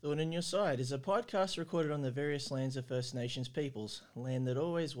Thorn in Your Side is a podcast recorded on the various lands of First Nations peoples, land that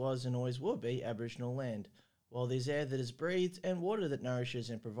always was and always will be Aboriginal land. While there's air that is breathed and water that nourishes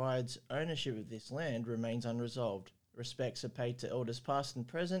and provides, ownership of this land remains unresolved. Respects are paid to elders past and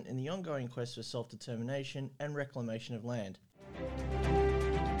present in the ongoing quest for self-determination and reclamation of land.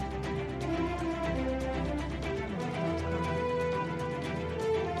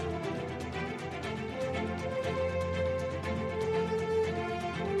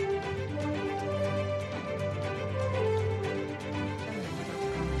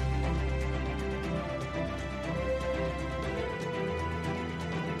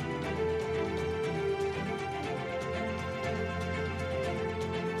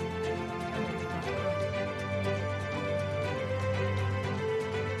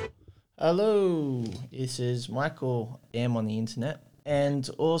 Hello, this is Michael. I am on the internet. And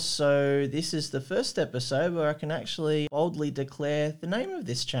also, this is the first episode where I can actually boldly declare the name of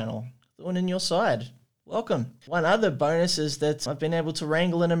this channel, Thorn in Your Side. Welcome. One other bonus is that I've been able to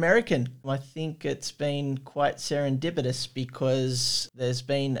wrangle an American. I think it's been quite serendipitous because there's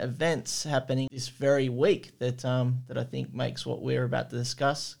been events happening this very week that I think makes what we're about to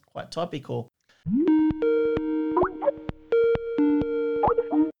discuss quite topical.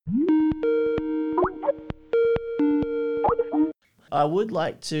 I would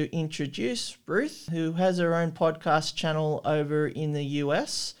like to introduce Ruth, who has her own podcast channel over in the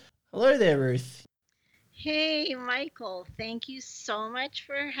US. Hello there, Ruth. Hey, Michael, thank you so much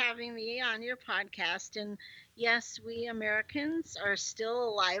for having me on your podcast. And yes, we Americans are still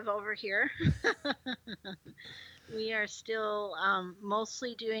alive over here. We are still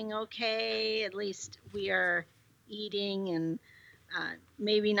mostly doing okay. At least we are eating and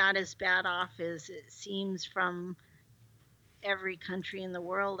maybe not as bad off as it seems from every country in the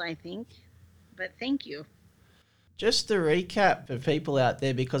world, I think. But thank you. Just to recap for people out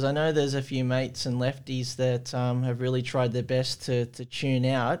there, because I know there's a few mates and lefties that have really tried their best to tune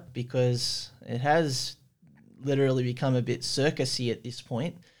out because it has literally become a bit circusy at this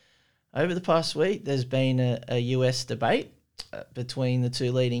point. Over the past week, there's been a US debate between the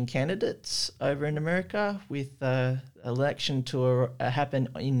two leading candidates over in America, with election to happen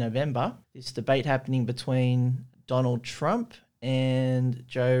in November. This debate happening between Donald Trump and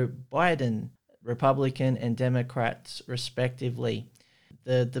Joe Biden, Republican and Democrats, respectively.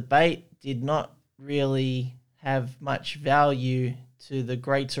 The debate did not really have much value to the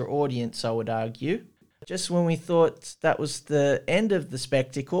greater audience, I would argue. Just when we thought that was the end of the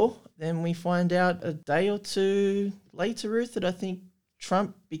spectacle, then we find out a day or two later, Ruth, that I think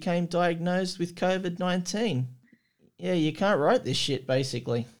Trump became diagnosed with COVID-19. Yeah, you can't write this shit,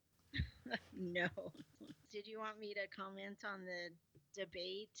 basically. No. Did you want me to comment on the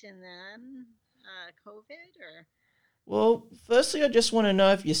debate and then COVID or? Well, firstly, I just want to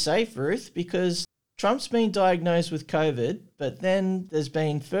know if you're safe, Ruth, because Trump's been diagnosed with COVID, but then there's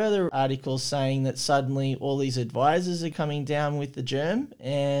been further articles saying that suddenly all these advisors are coming down with the germ.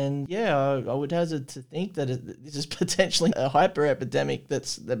 And yeah, I would hazard to think that this is potentially a hyper epidemic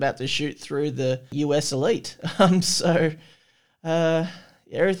that's about to shoot through the US elite. Uh,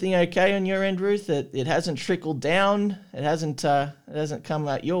 everything okay on your end, Ruth? It hasn't trickled down. It hasn't come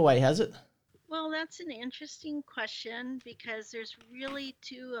out your way, has it? Well, that's an interesting question because there's really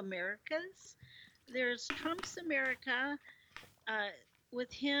two Americas. There's Trump's America, uh,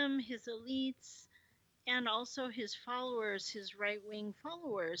 with him, his elites, and also his followers, his right wing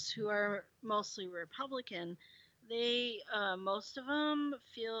followers, who are mostly Republican. Most of them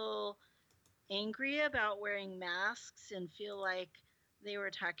feel angry about wearing masks and feel like they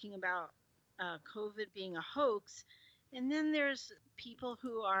were talking about COVID being a hoax. And then there's people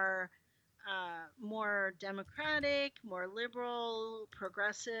who are more democratic, more liberal,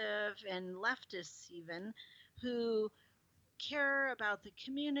 progressive, and leftists, even, who care about the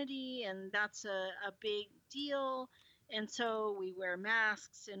community, and that's a big deal. And so we wear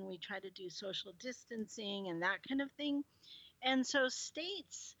masks and we try to do social distancing and that kind of thing. And so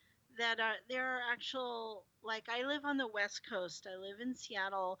states that are there are actual, like, I live on the West Coast. I live in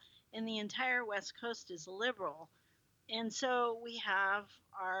Seattle, and the entire West Coast is liberal. And so we have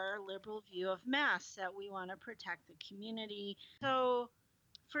our liberal view of masks, that we want to protect the community. So,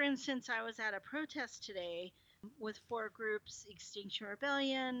 for instance, I was at a protest today with four groups: Extinction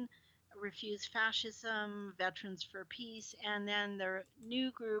Rebellion, Refuse Fascism, Veterans for Peace, and then the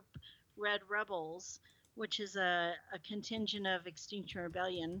new group, Red Rebels, which is a contingent of Extinction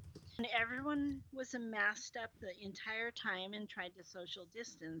Rebellion. And everyone was masked up the entire time and tried to social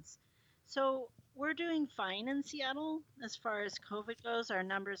distance. So we're doing fine in Seattle as far as COVID goes. Our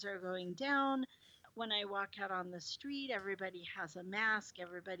numbers are going down. When I walk out on the street, everybody has a mask,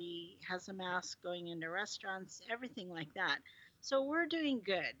 everybody has a mask going into restaurants, everything like that. So we're doing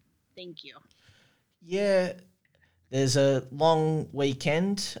good. Thank you. Yeah, there's a long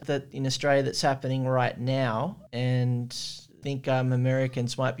weekend that in Australia that's happening right now, and I think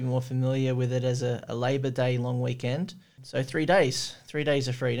Americans might be more familiar with it as a Labor Day long weekend. So 3 days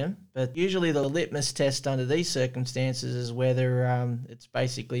of freedom. But usually the litmus test under these circumstances is whether it's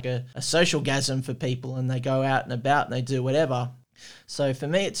basically a social gasm for people and they go out and about and they do whatever. So for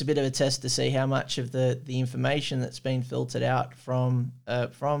me, it's a bit of a test to see how much of the information that's been filtered out from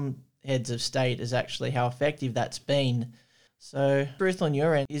heads of state is actually how effective that's been. So, Ruth, on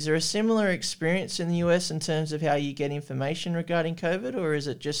your end, is there a similar experience in the US in terms of how you get information regarding COVID, or is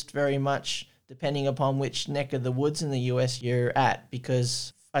it just very much depending upon which neck of the woods in the US you're at?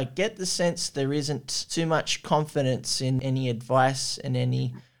 Because I get the sense there isn't too much confidence in any advice and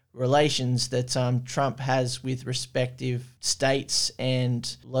any relations that Trump has with respective states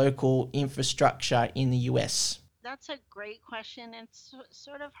and local infrastructure in the US. That's a great question. It's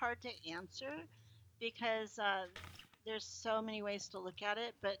sort of hard to answer because there's so many ways to look at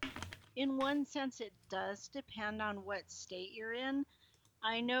it. But in one sense, it does depend on what state you're in.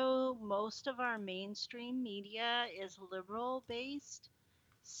 I know most of our mainstream media is liberal based.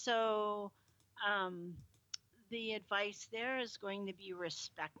 So um, the advice there is going to be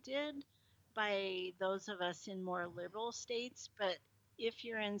respected by those of us in more liberal states. But if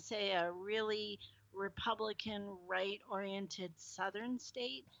you're in, say, a really Republican, right oriented southern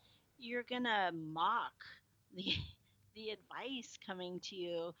state, you're going to mock the, the advice coming to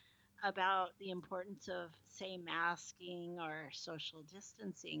you about the importance of, say, masking or social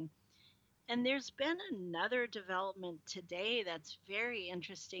distancing. And there's been another development today that's very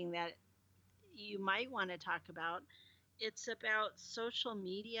interesting that you might want to talk about. It's about social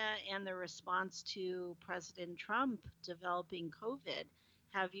media and the response to President Trump developing COVID.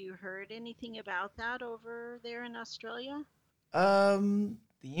 Have you heard anything about that over there in Australia?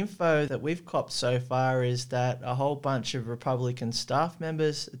 The info that we've copped so far is that a whole bunch of Republican staff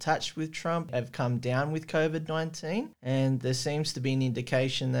members attached with Trump have come down with COVID-19, and there seems to be an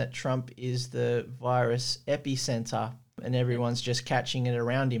indication that Trump is the virus epicenter and everyone's just catching it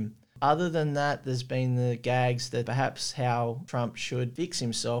around him. Other than that, there's been the gags that perhaps how Trump should fix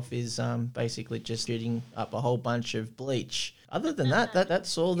himself is basically just shooting up a whole bunch of bleach. Other than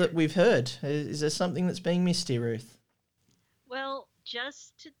that's all Yeah. that we've heard. Is there something that's being missed here, Ruth? Well,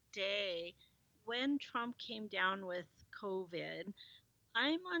 just today, when Trump came down with COVID,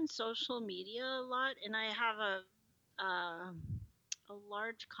 I'm on social media a lot and I have a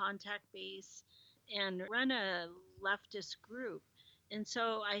large contact base and run a leftist group. And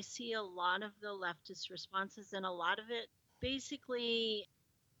so I see a lot of the leftist responses, and a lot of it basically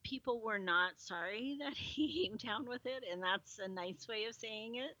people were not sorry that he came down with it. And that's a nice way of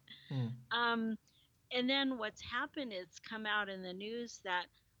saying it. Hmm. Um, and then what's happened is come out in the news that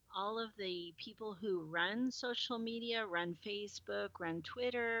all of the people who run social media, run Facebook, run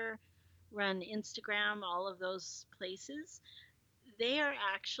Twitter, run Instagram, all of those places, they are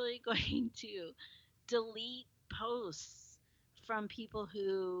actually going to delete posts from people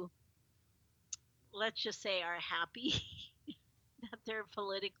who, let's just say, are happy that their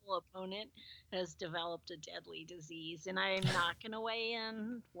political opponent has developed a deadly disease. And I'm not going to weigh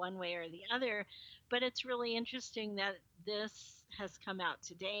in one way or the other, but it's really interesting that this has come out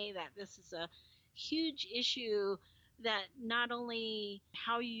today, that this is a huge issue, that not only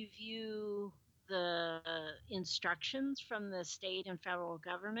how you view the instructions from the state and federal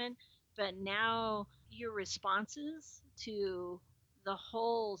government, but now your responses to the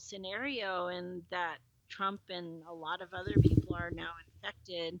whole scenario, and that Trump and a lot of other people are now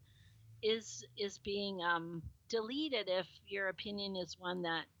infected is being deleted if your opinion is one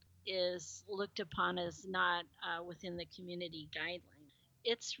that is looked upon as not within the community guidelines.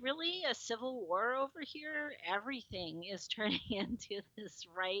 It's really a civil war over here. Everything is turning into this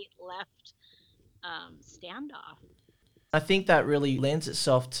right left standoff. I think that really lends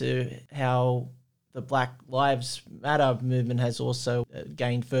itself to how the Black Lives Matter movement has also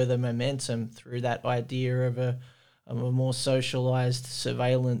gained further momentum through that idea of a more socialized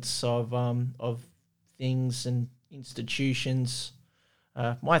surveillance of things and institutions.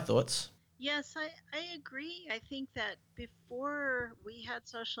 My thoughts. Yes, I agree. I think that before we had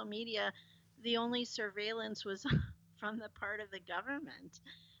social media, the only surveillance was from the part of the government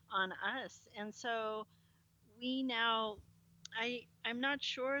on us. And so we now, I'm not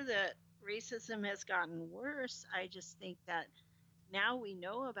sure that racism has gotten worse. I just think that now we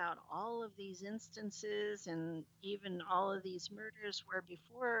know about all of these instances and even all of these murders where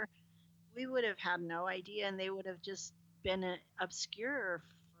before we would have had no idea, and they would have just been obscure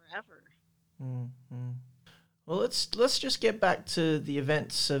forever. Mm-hmm. Well, let's just get back to the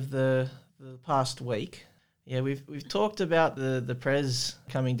events of the past week. Yeah, we've talked about the Prez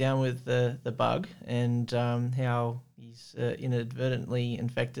coming down with the bug and how he's inadvertently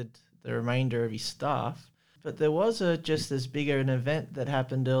infected the remainder of his staff. But there was just as big an event that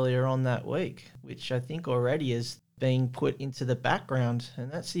happened earlier on that week, which I think already is being put into the background,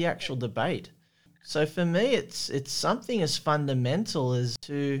 and that's the actual debate. So for me, it's something as fundamental as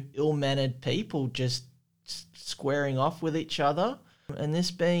two ill-mannered people just squaring off with each other, and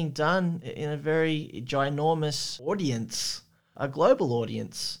this being done in a very ginormous audience, a global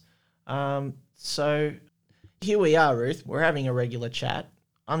audience. So here we are, Ruth. We're having a regular chat.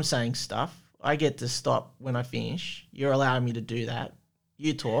 I'm saying stuff. I get to stop when I finish. You're allowing me to do that.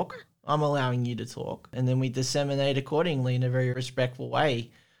 You talk. I'm allowing you to talk. And then we disseminate accordingly in a very respectful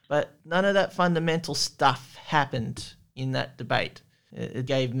way. But none of that fundamental stuff happened in that debate. It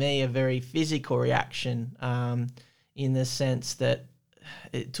gave me a very physical reaction in the sense that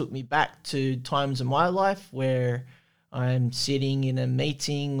it took me back to times in my life where I'm sitting in a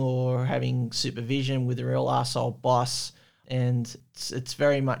meeting or having supervision with a real arsehole boss, and it's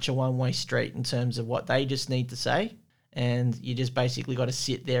very much a one-way street in terms of what they just need to say, and you just basically got to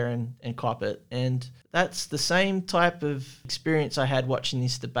sit there and cop it. And that's the same type of experience I had watching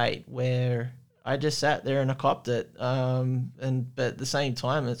this debate, where I just sat there and I copped it. But at the same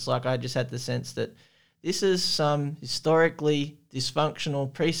time, it's like I just had the sense that this is some historically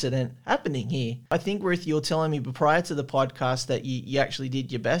dysfunctional precedent happening here. I think, Ruth, you were telling me prior to the podcast that you actually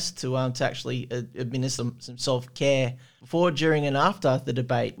did your best to actually administer some self-care before, during, and after the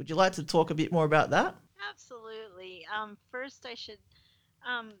debate. Would you like to talk a bit more about that? Absolutely. First, I should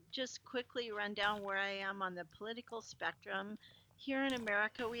just quickly run down where I am on the political spectrum. Here in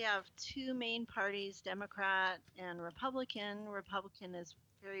America, we have two main parties, Democrat and Republican. Republican is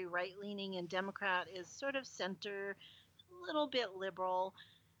very right leaning, and Democrat is sort of center, a little bit liberal.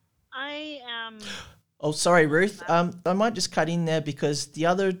 I am Oh, sorry, on the Ruth. left. I might just cut in there because the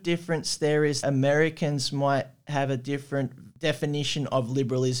other difference there is Americans might have a different definition of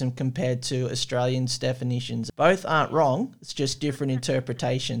liberalism compared to Australians' definitions. Both aren't wrong. It's just different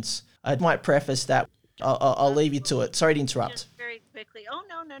interpretations. I might preface that. I'll leave you to it. Absolutely. Sorry to interrupt. Just very quickly. Oh,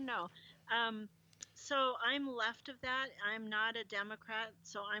 no, no, no. Um, so I'm left of that. I'm not a Democrat,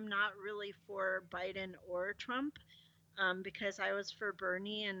 so I'm not really for Biden or Trump, because I was for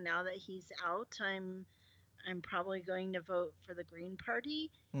Bernie, and now that he's out, I'm probably going to vote for the Green Party.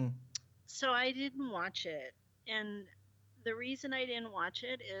 Hmm. So I didn't watch it. And the reason I didn't watch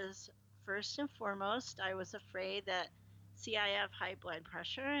it is, first and foremost, I was afraid that, see, I have high blood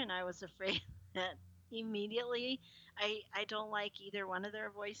pressure, and I was afraid that immediately I don't like either one of their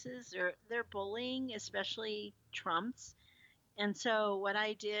voices, or their bullying, especially Trump's. And so what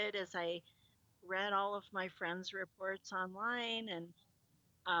I did is I read all of my friends' reports online, and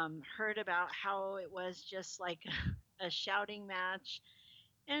heard about how it was just like a shouting match.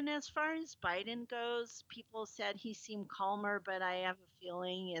 And as far as Biden goes, people said he seemed calmer, but I have a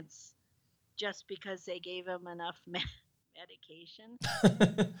feeling it's just because they gave him enough medication.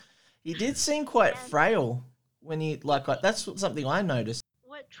 He did seem quite And frail when he that's something I noticed.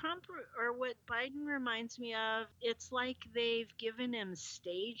 what or what Biden reminds me of, it's like they've given him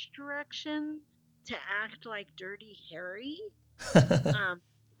stage direction to act like Dirty Harry. Um,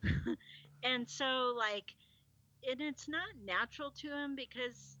 and so, like, and it's not natural to him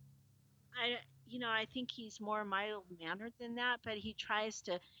because I, I think he's more mild mannered than that, but he tries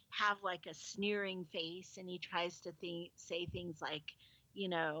to have like a sneering face, and he tries to say things like, you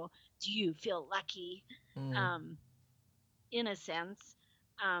know, do you feel lucky? Mm, Um, in a sense.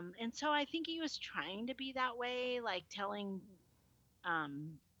 And so I think he was trying to be that way, like um,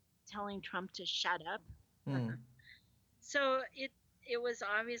 telling Trump to shut up. mm, So it was,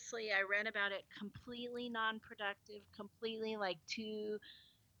 obviously, I read about it, completely non-productive, completely like two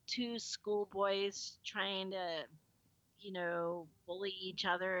schoolboys trying to, bully each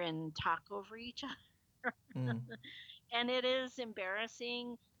other and talk over each other. mm, And it is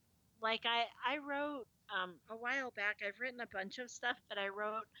embarrassing. Like I wrote, a while back, I've written a bunch of stuff, but I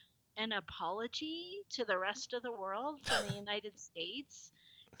wrote an apology to the rest of the world from the United States,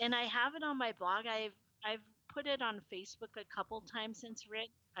 and I have it on my blog. I've put it on Facebook a couple times since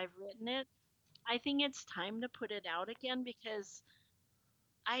I've written it. I think it's time to put it out again, because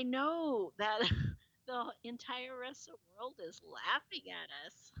I know that the entire rest of the world is laughing at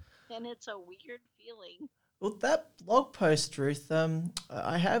us, and it's a weird feeling. Well, that blog post, Ruth,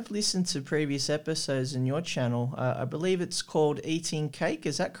 I have listened to previous episodes in your channel. I believe it's called Eating Cake.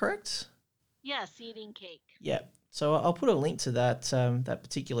 Is that correct? Yes, eating cake. Yeah. So I'll put a link to that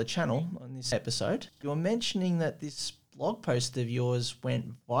particular channel on this episode. You're mentioning that this blog post of yours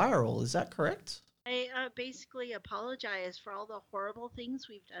went viral. Is that correct? I basically apologize for all the horrible things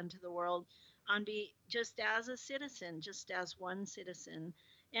we've done to the world just as a citizen, just as one citizen.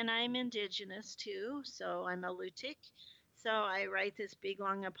 And I'm indigenous too, so I'm a Lutic. So I write this big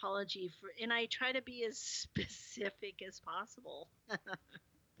long apology and I try to be as specific as possible.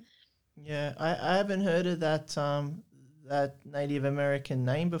 Yeah, I haven't heard of that Native American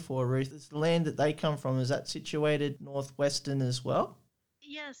name before, Ruth. It's the land that they come from. Is that situated northwestern as well?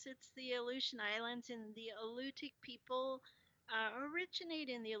 Yes, it's the Aleutian Islands, and the Alutiiq people originate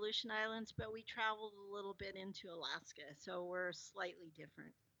in the Aleutian Islands, but we traveled a little bit into Alaska, so we're slightly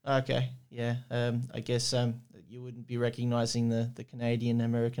different. Okay, yeah. I guess you wouldn't be recognizing the Canadian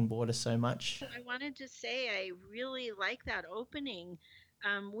American border so much. I wanted to say I really like that opening.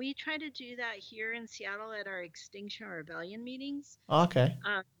 We try to do that here in Seattle at our Extinction Rebellion meetings. Okay.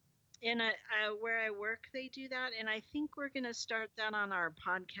 Um, and where I work, they do that. And I think we're going to start that on our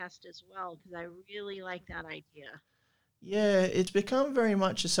podcast as well, because I really like that idea. Yeah, it's become very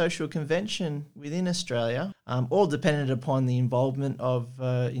much a social convention within Australia, all dependent upon the involvement of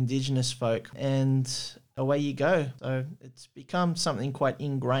Indigenous folk, and away you go. So it's become something quite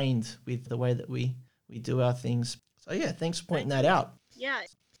ingrained with the way that we do our things. So yeah, thanks for I pointing that think, out. yeah,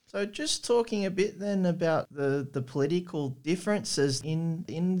 So just talking a bit then about the political differences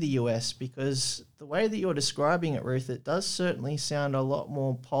in the US, because the way that you're describing it, Ruth, it does certainly sound a lot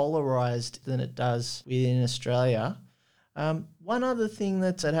more polarized than it does within Australia. One other thing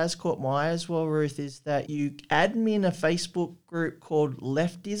that has caught my eye as well, Ruth, is that you admin a Facebook group called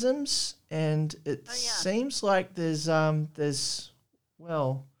Leftisms, and it oh, yeah. seems like there's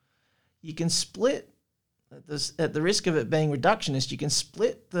well, you can split at the risk of it being reductionist, you can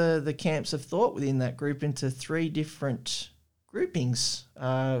split the camps of thought within that group into three different groupings.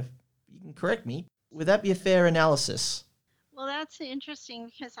 You can correct me. Would that be a fair analysis? Well, that's interesting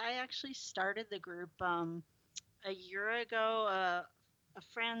because I actually started the group a year ago. A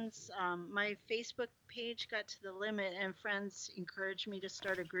friend's my Facebook page got to the limit, and friends encouraged me to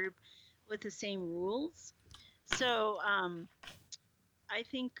start a group with the same rules. So I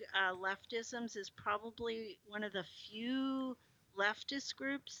think leftisms is probably one of the few leftist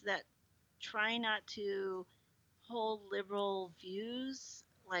groups that try not to hold liberal views,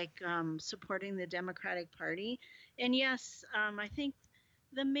 like supporting the Democratic Party. And yes, I think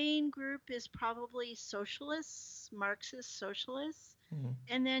the main group is probably socialists, Marxist socialists. Hmm.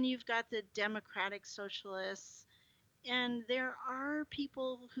 And then you've got the democratic socialists. And there are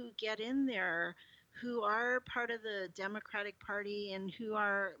people who get in there who are part of the Democratic Party and who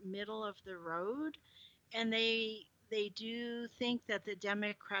are middle of the road. And they do think that the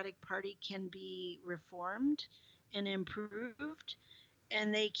Democratic Party can be reformed and improved,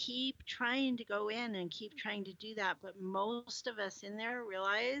 and they keep trying to go in and keep trying to do that, but most of us in there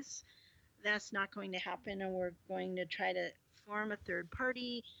realize that's not going to happen, and we're going to try to form a third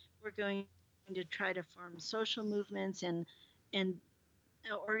party. We're going to try to form social movements and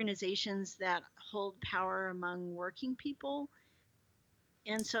organizations that hold power among working people,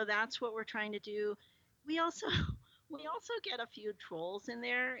 and so that's what we're trying to do. We also we also get a few trolls in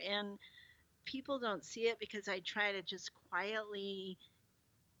there, and people don't see it because I try to just quietly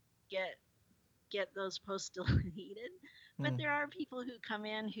get get those posts deleted. But Hmm. there are people who come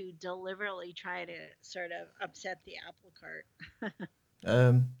in who deliberately try to sort of upset the apple cart.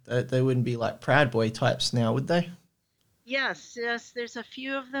 They wouldn't be like Proud Boy types now, would they? Yes, yes, there's a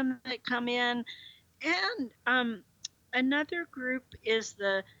few of them that come in. And another group is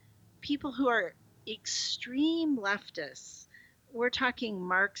the people who are extreme leftists. We're talking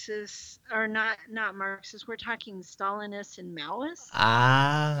Marxists, or not Marxists, we're talking Stalinists and Maoists.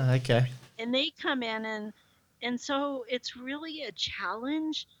 Ah, okay. And they come in, and so it's really a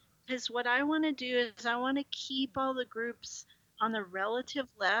challenge, because what I want to do is I want to keep all the groups on the relative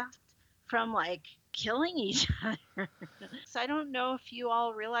left from like killing each other. So I don't know if you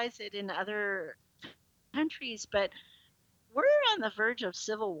all realize it in other countries, but we're on the verge of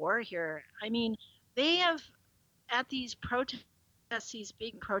civil war here. I mean, they have at these protests, these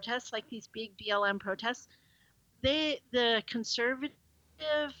big protests, like these big BLM protests, the conservative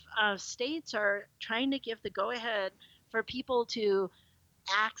states are trying to give the go ahead for people to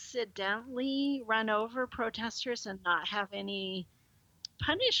accidentally run over protesters and not have any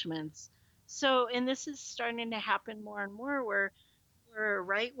punishments. So, and this is starting to happen more and more where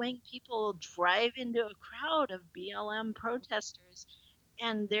right wing people drive into a crowd of BLM protesters.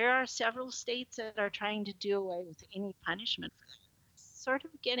 And there are several states that are trying to do away with any punishment for that. sort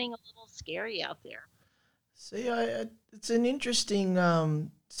of getting a little scary out there. See, it's an interesting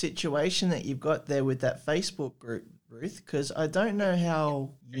situation that you've got there with that Facebook group, Ruth, because I don't know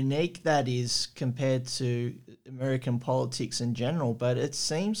how unique that is compared to American politics in general, but it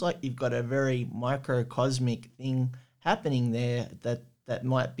seems like you've got a very microcosmic thing happening there that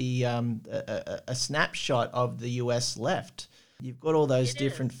might be a snapshot of the US left. You've got all those It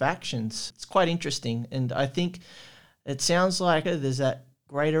different is. factions. It's quite interesting, and I think it sounds like there's that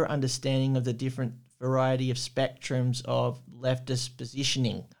greater understanding of the different variety of spectrums of leftist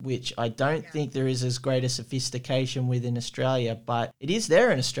positioning, which I don't Yeah. think there is as great a sophistication within Australia, but it is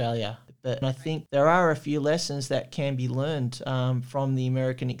there in Australia. But I Right. think there are a few lessons that can be learned from the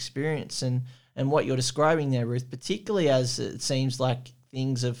American experience and what you're describing there, Ruth, particularly as it seems like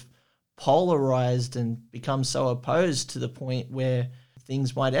things have polarized and become so opposed to the point where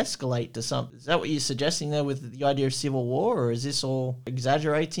things might escalate to something. Is that what you're suggesting there with the idea of civil war, or is this all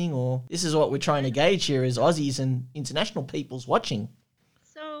exaggerating, or this is what we're trying to gauge here as Aussies and international peoples watching?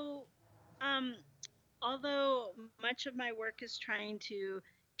 So, um, although much of my work is trying to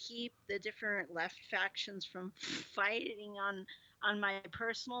keep the different left factions from fighting on my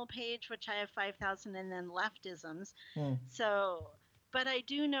personal page, which I have 5,000, and then leftisms. Hmm. So, but I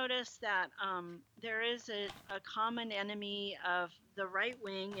do notice that there is a common enemy of the right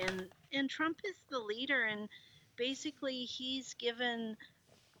wing, and Trump is the leader, and basically he's given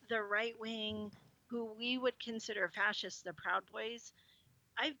the right wing, who we would consider fascists, the Proud Boys.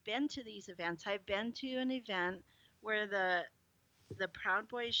 I've been to these events. I've been to an event where the Proud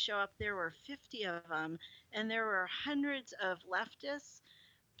Boys show up. There were 50 of them, and there were hundreds of leftists.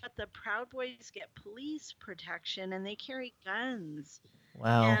 But the Proud Boys get police protection and they carry guns.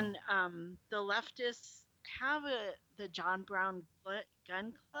 Wow. And the leftists have the John Brown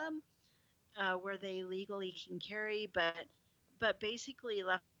Gun Club, where they legally can carry, but basically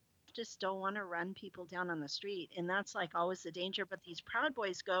leftists don't want to run people down on the street, and that's like always the danger. But these Proud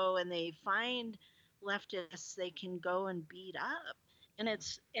Boys go and they find leftists they can go and beat up, and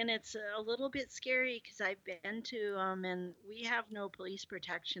it's a little bit scary because I've been to and we have no police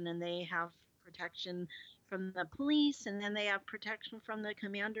protection, and they have protection from the police, and then they have protection from the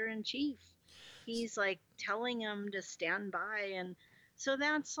commander in chief. He's like telling them to stand by, and so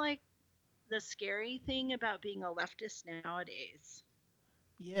that's like the scary thing about being a leftist nowadays.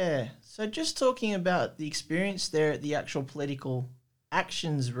 Yeah. So just talking about the experience there at the actual political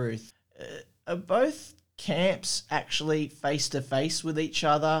actions, Ruth, are both camps actually face to face with each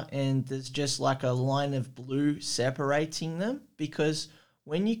other and there's just like a line of blue separating them? Because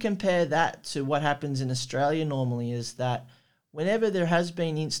when you compare that to what happens in Australia normally, is that whenever there has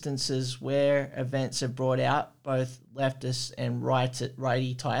been instances where events have brought out both leftists and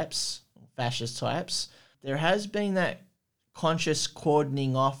righty types, fascist types, there has been that conscious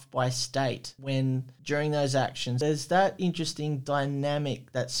cordoning off by state when during those actions there's that interesting dynamic,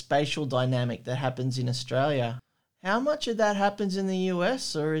 that spatial dynamic that happens in Australia. How much of that happens in the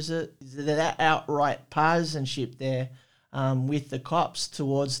US, or is it that outright partisanship there with the cops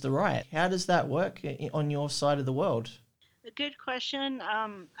towards the right? How does that work on your side of the world? A good question.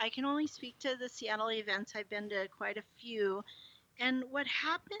 I can only speak to the Seattle events. I've been to quite a few. And what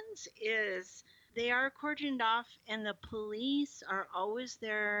happens is they are cordoned off, and the police are always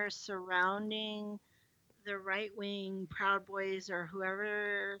there surrounding the right wing Proud Boys or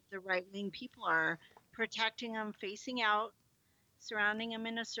whoever the right wing people are, protecting them, facing out, surrounding them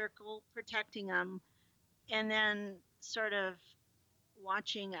in a circle, protecting them, and then sort of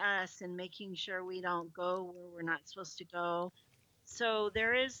watching us and making sure we don't go where we're not supposed to go. So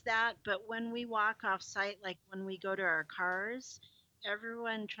there is that, but when we walk off site, like when we go to our cars,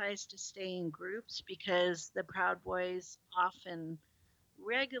 everyone tries to stay in groups because the Proud Boys often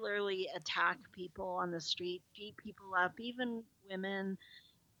regularly attack people on the street, beat people up, even women,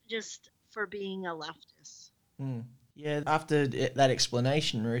 just for being a leftist. Hmm. Yeah, after that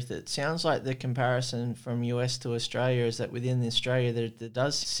explanation, Ruth, it sounds like the comparison from US to Australia is that within Australia there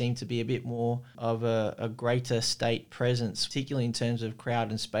does seem to be a bit more of a greater state presence, particularly in terms of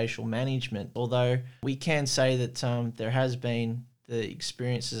crowd and spatial management. Although we can say that there has been the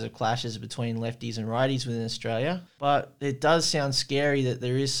experiences of clashes between lefties and righties within Australia. But it does sound scary that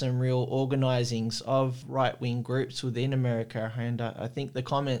there is some real organisings of right-wing groups within America. And I think the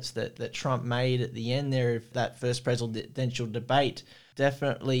comments that Trump made at the end there of that first presidential debate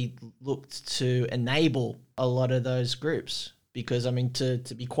definitely looked to enable a lot of those groups. Because, I mean, to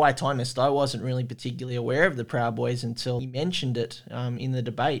be quite honest, I wasn't really particularly aware of the Proud Boys until he mentioned it in the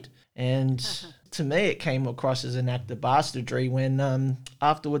debate. And to me, it came across as an act of bastardry when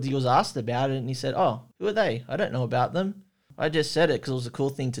afterwards he was asked about it and he said, "Oh, who are they? I don't know about them. I just said it because it was a cool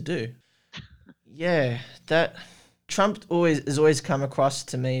thing to do. Yeah, that Trump always come across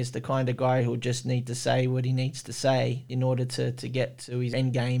to me as the kind of guy who'll just need to say what he needs to say in order to get to his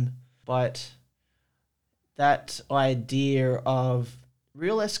end game. But that idea of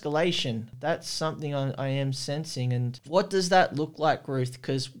real escalation, that's something I am sensing. And what does that look like, Ruth?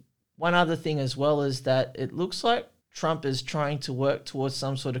 Because one other thing as well is that it looks like Trump is trying to work towards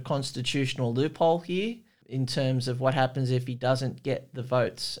some sort of constitutional loophole here in terms of what happens if he doesn't get the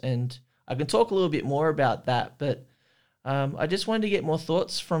votes. And I can talk a little bit more about that, but I just wanted to get more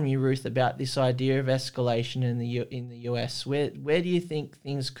thoughts from you, Ruth, about this idea of escalation in the US. Where do you think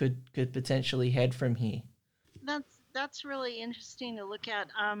things could potentially head from here? That's really interesting to look at.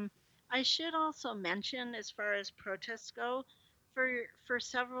 I should also mention, as far as protests go,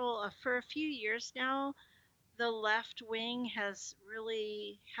 for a few years now, the left wing has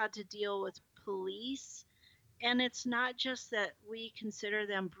really had to deal with police, and it's not just that we consider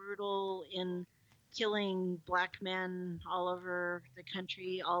them brutal in killing black men all over the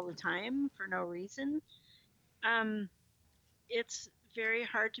country all the time for no reason. Um, it's very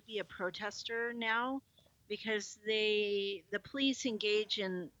hard to be a protester now because the police engage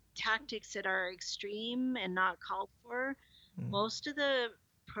in tactics that are extreme and not called for. Mm. Most of the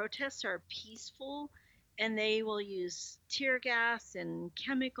protests are peaceful, and they will use tear gas and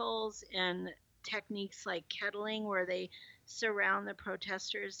chemicals and techniques like kettling, where they surround the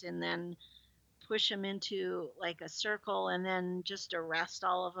protesters and then push them into like a circle and then just arrest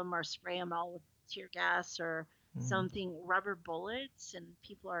all of them or spray them all with tear gas or Mm. something, rubber bullets, and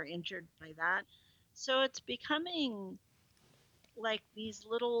people are injured by that. So it's becoming like these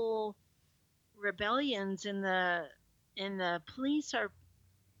little rebellions, in the police are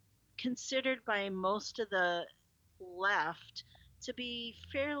considered by most of the left to be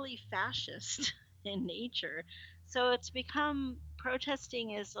fairly fascist in nature. So it's become,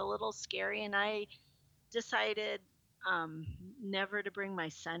 protesting is a little scary, and I decided um, never to bring my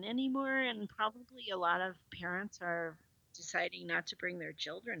son anymore, and probably a lot of parents are deciding not to bring their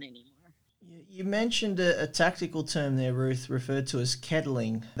children anymore. You mentioned a tactical term there, Ruth, referred to as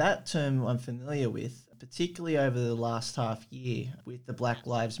kettling. That term I'm familiar with, particularly over the last half year with the Black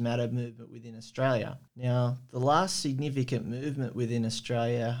Lives Matter movement within Australia. Now, the last significant movement within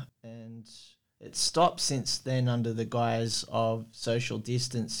Australia, and it stopped since then under the guise of social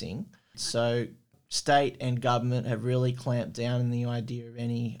distancing. So, state and government have really clamped down on the idea of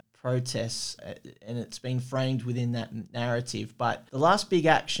any protests, and it's been framed within that narrative. But the last big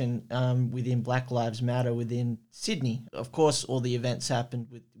action within Black Lives Matter within Sydney, of course, all the events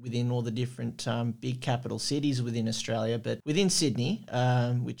happened within all the different big capital cities within Australia, but within Sydney,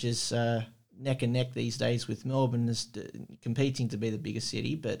 which is neck and neck these days with Melbourne is competing to be the biggest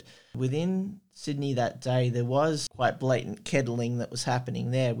city. But within Sydney that day, there was quite blatant kettling that was happening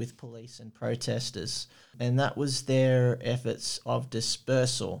there with police and protesters. And that was their efforts of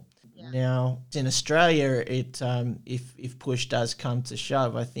dispersal. Yeah. Now, in Australia, if push does come to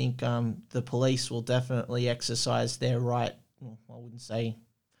shove, I think the police will definitely exercise their right. Well, I wouldn't say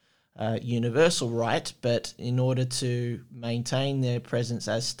universal right, but in order to maintain their presence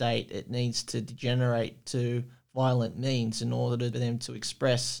as state, it needs to degenerate to violent means in order for them to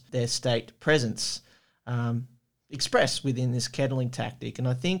express their state presence. Expressed within this kettling tactic. And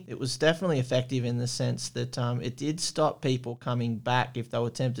I think it was definitely effective in the sense that it did stop people coming back if they were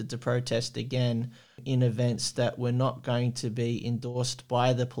tempted to protest again in events that were not going to be endorsed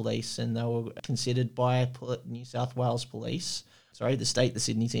by the police, and they were considered by New South Wales police, the state that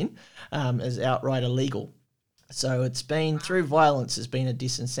Sydney's in, as outright illegal. So it's been, through violence, has been a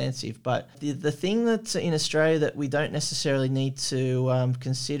disincentive. But the thing that's in Australia that we don't necessarily need to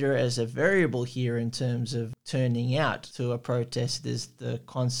consider as a variable here in terms of turning out to a protest is the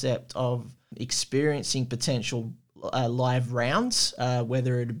concept of experiencing potential live rounds,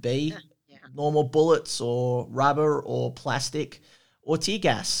 whether it be normal bullets or rubber or plastic or tear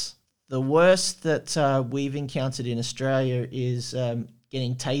gas. The worst that we've encountered in Australia is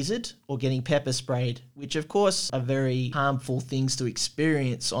getting tasered or getting pepper sprayed, which of course are very harmful things to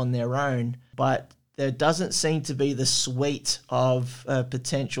experience on their own, but there doesn't seem to be the suite of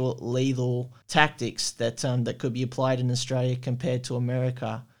potential lethal tactics that could be applied in Australia compared to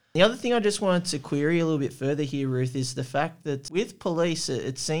America. The other thing I just wanted to query a little bit further here, Ruth, is the fact that with police,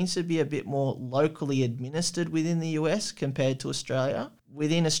 it seems to be a bit more locally administered within the US compared to Australia.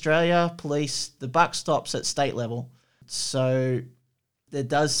 Within Australia, police, the buck stops at state level. So there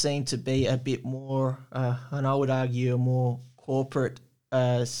does seem to be a bit more, and I would argue a more corporate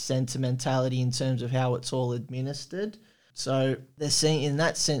sentimentality in terms of how it's all administered. So in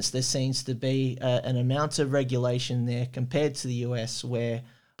that sense, there seems to be an amount of regulation there compared to the US, where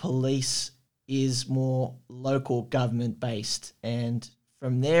police is more local government based. And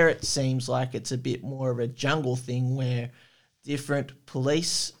from there, it seems like it's a bit more of a jungle thing where different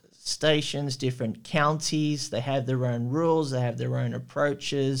police stations, different counties, they have their own rules, they have their own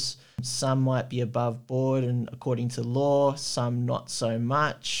approaches. Some might be above board and according to law, some not so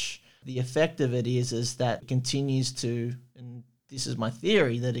much. The effect of it is that it continues to, and this is my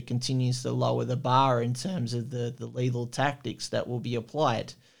theory, that it continues to lower the bar in terms of the lethal tactics that will be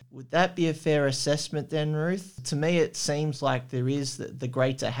applied. Would that be a fair assessment then, Ruth? To me, it seems like there is the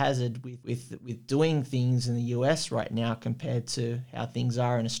greater hazard with doing things in the US right now compared to how things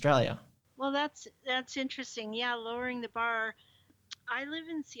are in Australia. Well, that's interesting. Yeah, lowering the bar. I live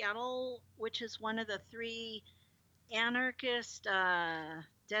in Seattle, which is one of the three anarchist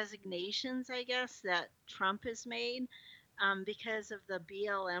designations, I guess, that Trump has made because of the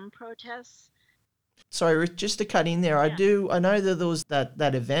BLM protests. Sorry, Ruth, just to cut in there, Yeah, I know that there was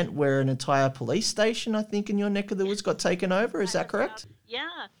that event where an entire police station, I think, in your neck of the woods got taken over. Is that correct?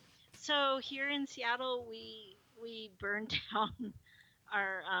 yeah. So here in Seattle, we burned down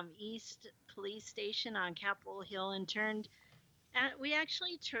our East Police Station on Capitol Hill and we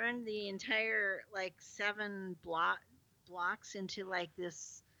actually turned the entire like seven blocks into like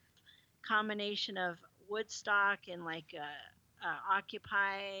this combination of Woodstock and like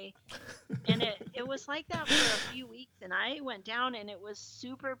Occupy, and it was like that for a few weeks. And I went down, and it was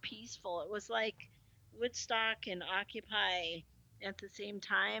super peaceful. It was like Woodstock and Occupy at the same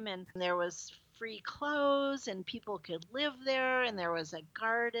time, and there was free clothes, and people could live there, and there was a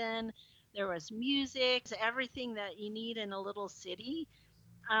garden, there was music, everything that you need in a little city.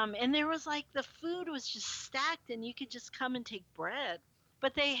 And there was like the food was just stacked, and you could just come and take bread.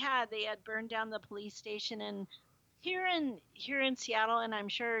 But they had burned down the police station, and here in Seattle, and I'm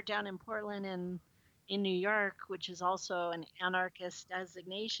sure down in Portland and in New York, which is also an anarchist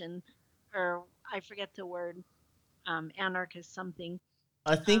designation, or I forget the word, anarchist something.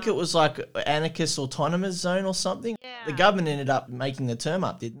 I think it Um, was like anarchist autonomous zone or something. The yeah, government ended up making the term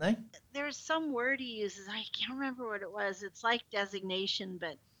up, didn't they? there's some word he uses. I can't remember what it was. It's like designation,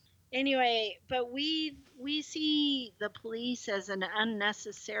 but anyway, but we see the police as an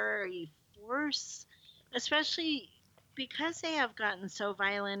unnecessary force, especially because they have gotten so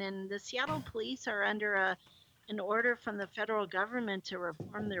violent, and the Seattle police are under an order from the federal government to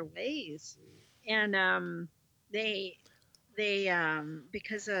reform their ways. And they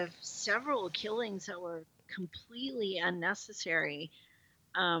because of several killings that were completely unnecessary,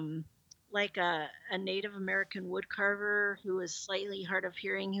 um, like a Native American woodcarver who was slightly hard of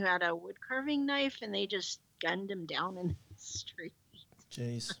hearing who had a wood carving knife, and they just gunned him down in the street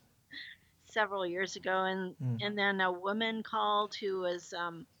Jeez. several years ago. and Hmm. and then a woman called who was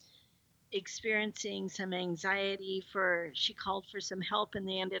experiencing some anxiety, for she called for some help, and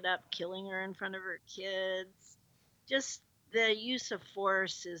they ended up killing her in front of her kids. Just the use of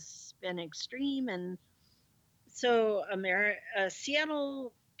force has been extreme, and so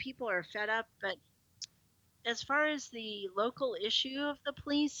Seattle people are fed up. But as far as the local issue of the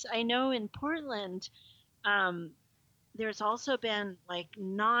police, I know in Portland, um, there's also been like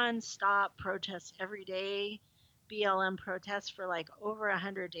nonstop protests every day, BLM protests for like over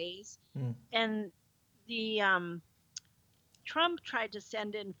 100 days. Hmm. And the Trump tried to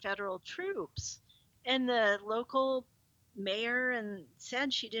send in federal troops, and the local mayor and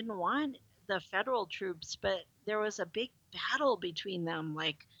said she didn't want the federal troops, but there was a big battle between them,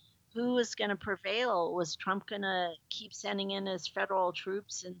 like who was going to prevail. Was Trump going to keep sending in his federal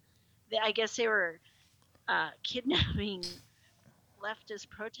troops? And I guess they were kidnapping leftist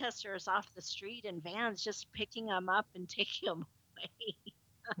protesters off the street in vans, just picking them up and taking them away.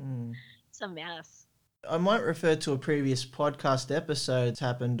 Hmm. It's a mess. I might refer to a previous podcast episode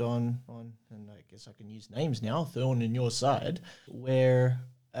happened on, and I guess I can use names now, Thorn in Your Side, where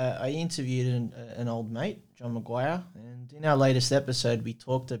I interviewed an old mate, John Maguire, and in our latest episode we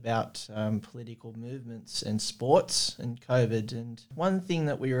talked about political movements and sports and COVID. And one thing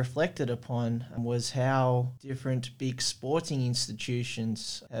that we reflected upon was how different big sporting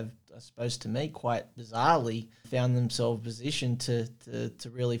institutions have, I suppose to me, quite bizarrely, found themselves positioned to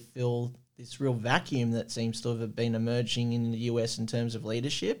really fill this real vacuum that seems to have been emerging in the US in terms of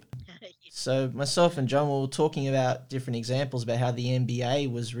leadership. So myself and John were talking about different examples about how the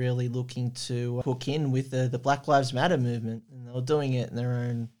NBA was really looking to hook in with the Black Lives Matter movement, and they were doing it in their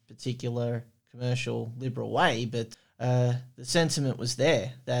own particular commercial liberal way. But the sentiment was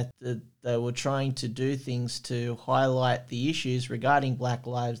there that they were trying to do things to highlight the issues regarding Black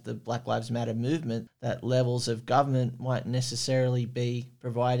Lives, the Black Lives Matter movement, that levels of government might necessarily be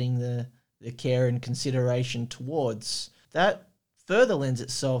providing the care and consideration towards. That further lends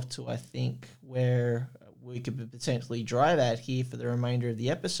itself to, I think, where we could potentially drive at here for the remainder of the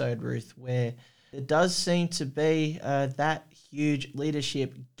episode, Ruth, where there does seem to be that huge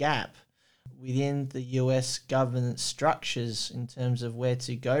leadership gap within the US government structures in terms of where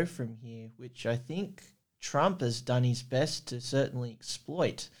to go from here, which I think Trump has done his best to certainly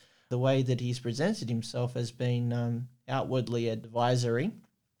exploit. The way that he's presented himself has been outwardly advisory.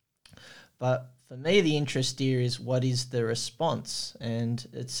 But for me, the interest here is what is the response? And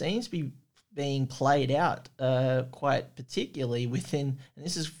it seems to be being played out quite particularly within, and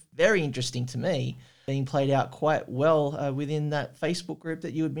this is very interesting to me, being played out quite well within that Facebook group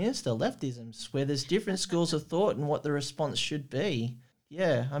that you administer, Leftisms, where there's different schools of thought and what the response should be.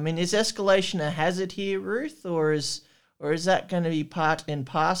 Yeah, I mean, is escalation a hazard here, Ruth, or is that going to be part and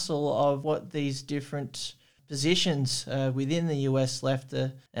parcel of what these different positions within the US left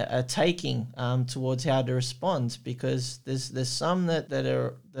are taking towards how to respond? Because there's some that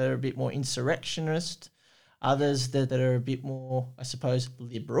are a bit more insurrectionist, others that are a bit more, I suppose,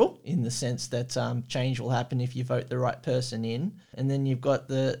 liberal in the sense that change will happen if you vote the right person in. And then you've got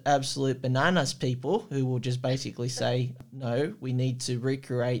the absolute bananas people who will just basically say, no, we need to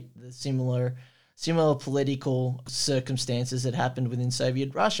recreate the similar political circumstances that happened within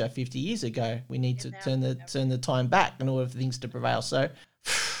Soviet Russia 50 years ago. We need to turn the time back in order for things to prevail. So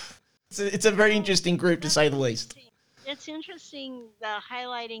it's a very interesting group, to say the least. It's interesting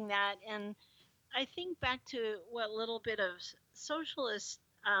highlighting that, and I think back to what little bit of socialist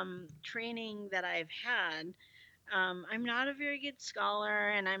training that I've had. I'm not a very good scholar,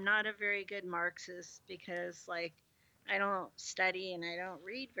 and I'm not a very good Marxist because, like, I don't study and I don't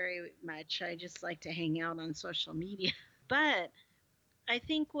read very much. I just like to hang out on social media. But I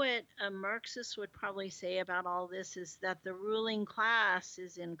think what a Marxist would probably say about all this is that the ruling class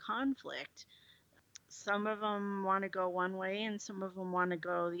is in conflict. Some of them want to go one way and some of them want to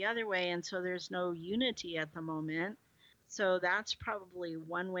go the other way, and so there's no unity at the moment. So that's probably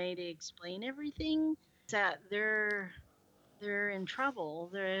one way to explain everything, that they're in trouble.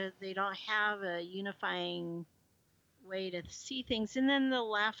 They don't have a unifying way to see things. And then the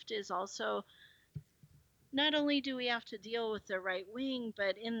left is also, not only do we have to deal with the right wing,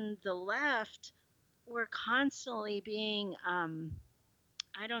 but in the left, we're constantly being,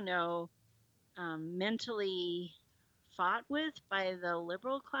 I don't know, mentally fought with by the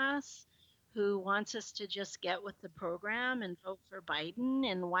liberal class who wants us to just get with the program and vote for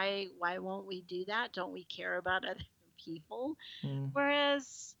Biden. And why won't we do that? Don't we care about other people?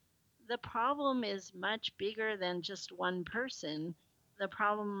 Whereas the problem is much bigger than just one person. The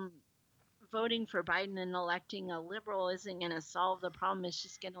problem, voting for Biden and electing a liberal isn't going to solve the problem. It's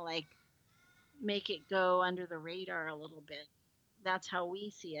just going to make it go under the radar a little bit. That's how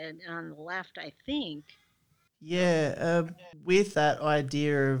we see it on the left, I think. Yeah, with that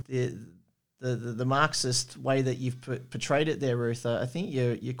idea of the Marxist way that you've portrayed it there, Ruth, I think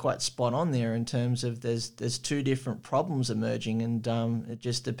you're quite spot on there in terms of there's two different problems emerging, and it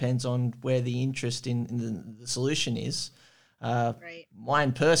just depends on where the interest in the solution is. Right.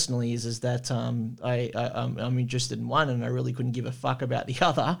 Mine personally is that I'm interested in one, and I really couldn't give a fuck about the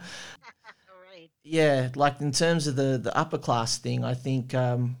other. Right. Yeah, like in terms of the upper class thing, I think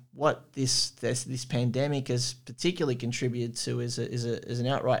what this pandemic has particularly contributed to is an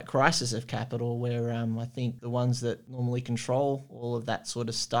outright crisis of capital, where I think the ones that normally control all of that sort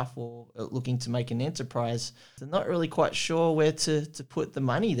of stuff or are looking to make an enterprise, they're not really quite sure where to put the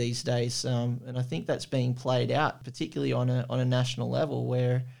money these days, and I think that's being played out particularly on a national level,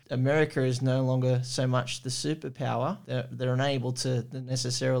 where America is no longer so much the superpower. They're unable to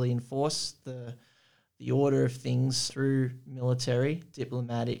necessarily enforce the order of things through military,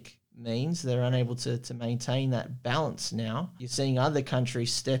 diplomatic means. They're unable to maintain that balance now. You're seeing other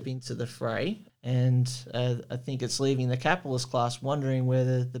countries step into the fray, and I think it's leaving the capitalist class wondering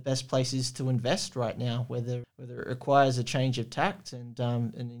where the best place is to invest right now, whether it requires a change of tact and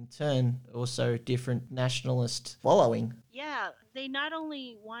in turn also different nationalist following. Yeah, they not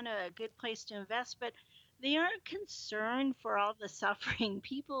only want a good place to invest, but they aren't concerned for all the suffering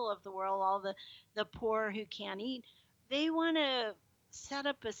people of the world, all the poor who can't eat. They want to set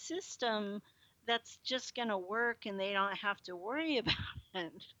up a system that's just going to work and they don't have to worry about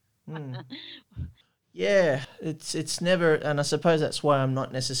it. Yeah, it's never, and I suppose that's why I'm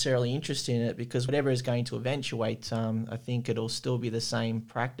not necessarily interested in it, because whatever is going to eventuate, I think it'll still be the same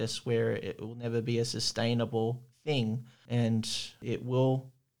practice where it will never be a sustainable thing, and it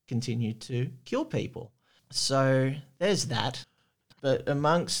will continue to kill people. So there's that. But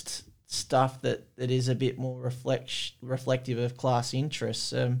amongst stuff that is a bit more reflective of class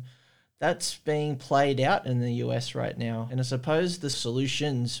interests, that's being played out in the US right now. And I suppose the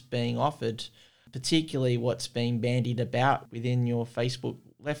solutions being offered, particularly what's being bandied about within your Facebook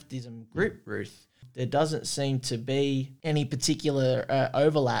leftism group, Ruth, there doesn't seem to be any particular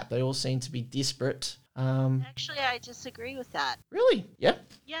overlap. They all seem to be disparate. Actually, I disagree with that. Really? Yeah.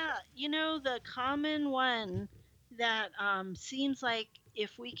 Yeah, the common one that seems like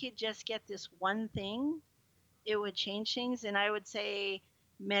if we could just get this one thing, it would change things. And I would say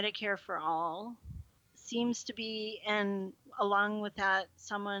Medicare for all seems to be, and along with that,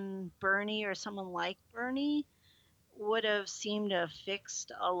 Bernie or someone like Bernie would have seemed to have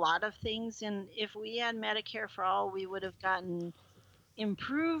fixed a lot of things. And if we had Medicare for all, we would have gotten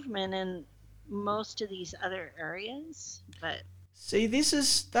improvement in most of these other areas. But See,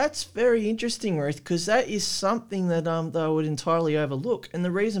 that's very interesting, Ruth, because that is something that I would entirely overlook, and the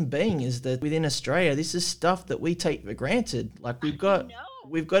reason being is that within Australia, this is stuff that we take for granted. Like no,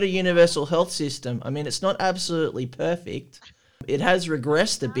 we've got a universal health system. I mean, it's not absolutely perfect. It has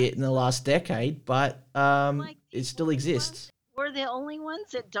regressed a bit in the last decade, but like it the still only ones, exists. we're the only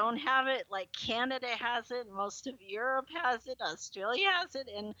ones that don't have it. Like Canada has it, most of Europe has it, Australia has it,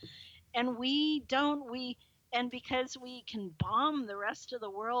 and we don't. And because we can bomb the rest of the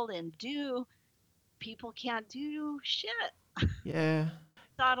world and people can't do shit. Yeah.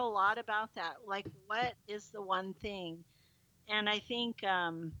 Thought a lot about that. Like, what is the one thing? And I think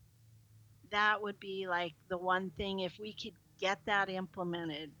that would be like the one thing. If we could get that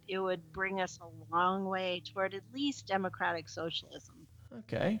implemented, it would bring us a long way toward at least democratic socialism.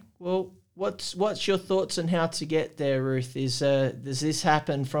 Okay. Well, what's your thoughts on how to get there, Ruth? Does this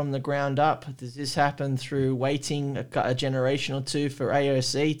happen from the ground up? Does this happen through waiting a generation or two for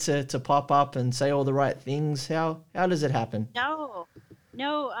AOC to pop up and say all the right things? How does it happen? No,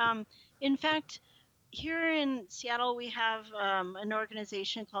 no. In fact, here in Seattle, we have an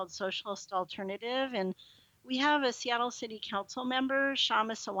organization called Socialist Alternative, and we have a Seattle City Council member,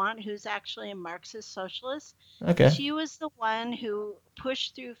 Shama Sawant, who's actually a Marxist socialist. Okay. She was the one who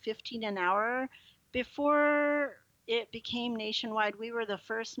pushed through 15 an hour before it became nationwide. We were the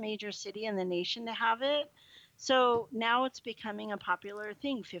first major city in the nation to have it. So now it's becoming a popular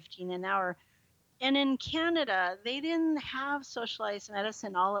thing, 15 an hour. And in Canada, they didn't have socialized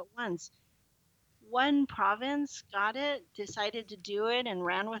medicine all at once. One province got it, decided to do it, and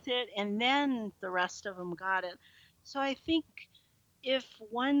ran with it, and then the rest of them got it. So I think if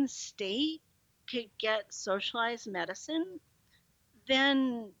one state could get socialized medicine,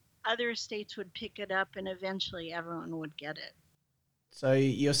 then other states would pick it up, and eventually everyone would get it. So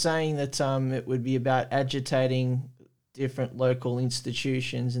you're saying that it would be about agitating different local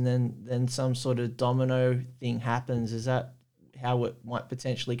institutions, and then some sort of domino thing happens. Is that how it might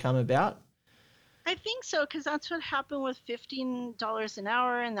potentially come about? I think so, because that's what happened with $15 an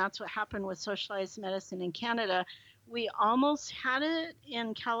hour, and that's what happened with socialized medicine in Canada. We almost had it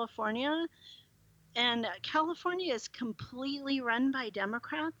in California, and California is completely run by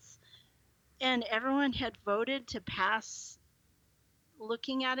Democrats, and everyone had voted to pass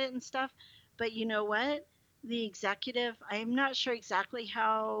looking at it and stuff. But you know what? The executive, I'm not sure exactly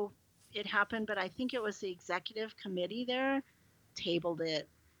how it happened, but I think it was the executive committee there tabled it.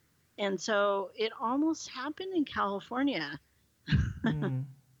 And so it almost happened in California. Hmm.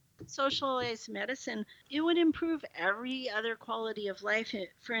 Socialized medicine, it would improve every other quality of life.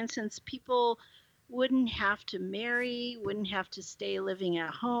 For instance, people wouldn't have to marry, wouldn't have to stay living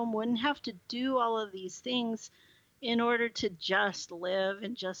at home, wouldn't have to do all of these things in order to just live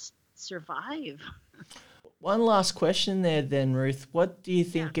and just survive. One last question there, then, Ruth. What do you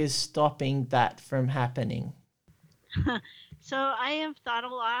Yeah. think is stopping that from happening? So I have thought a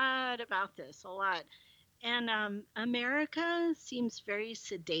lot about this, a lot. And America seems very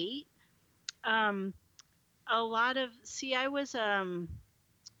sedate. Um, a lot of, see, I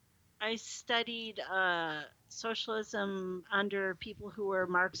studied socialism under people who were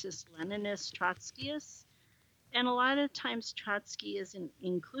Marxist, Leninist, Trotskyists. And a lot of times Trotsky isn't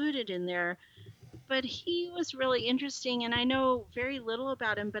included in there, but he was really interesting. And I know very little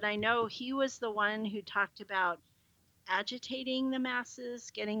about him, but I know he was the one who talked about agitating the masses,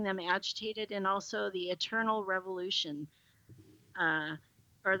 getting them agitated, and also the eternal revolution, uh,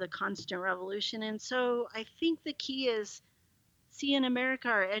 or the constant revolution. And so I think the key is, see, in America,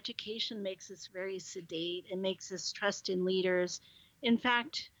 our education makes us very sedate and makes us trust in leaders. In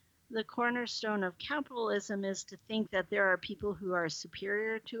fact, the cornerstone of capitalism is to think that there are people who are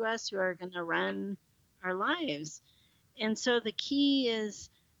superior to us who are going to run our lives. And so the key is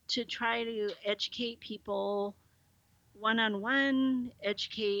to try to educate people one on one,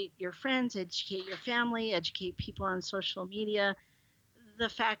 educate your friends, educate your family, educate people on social media. The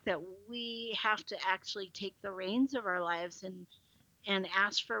fact that we have to actually take the reins of our lives and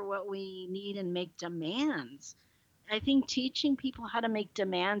ask for what we need and make demands. I think teaching people how to make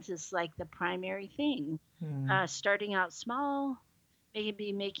demands is like the primary thing. Mm. Starting out small,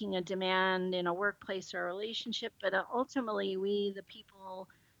 maybe making a demand in a workplace or a relationship, but ultimately, we, the people,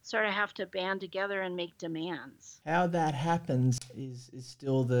 sort of have to band together and make demands. How that happens is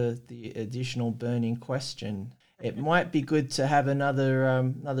still the additional burning question. It might be good to have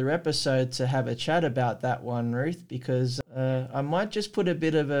another episode to have a chat about that one, Ruth, because I might just put a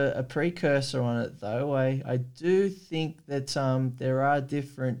bit of a precursor on it, though. I do think that there are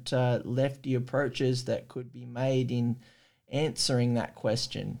different lefty approaches that could be made in answering that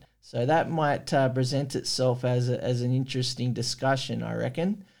question. So that might present itself as an interesting discussion, I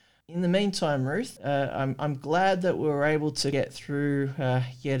reckon. In the meantime, Ruth, I'm glad that we were able to get through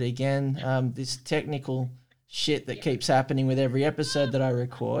yet again this technical shit that Yeah. keeps happening with every episode that I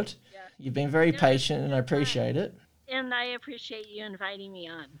record. Yeah. You've been very No, it's patient and I been fun. appreciate it. And I appreciate you inviting me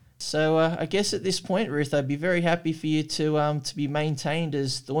on. So I guess at this point, Ruth, I'd be very happy for you to be maintained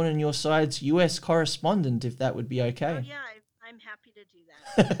as Thorn in Your Side's US correspondent, if that would be Oh, okay. yeah, I'm happy to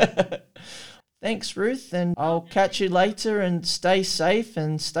do that. Thanks, Ruth, and I'll Okay. catch you later, and stay safe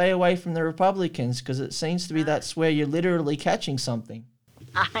and stay away from the Republicans, because it seems to be that's where you're literally catching something.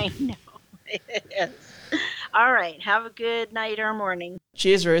 I know it is. All right. Have a good night or morning.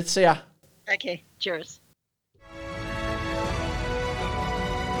 Cheers, Ruth. See ya. Okay. Cheers.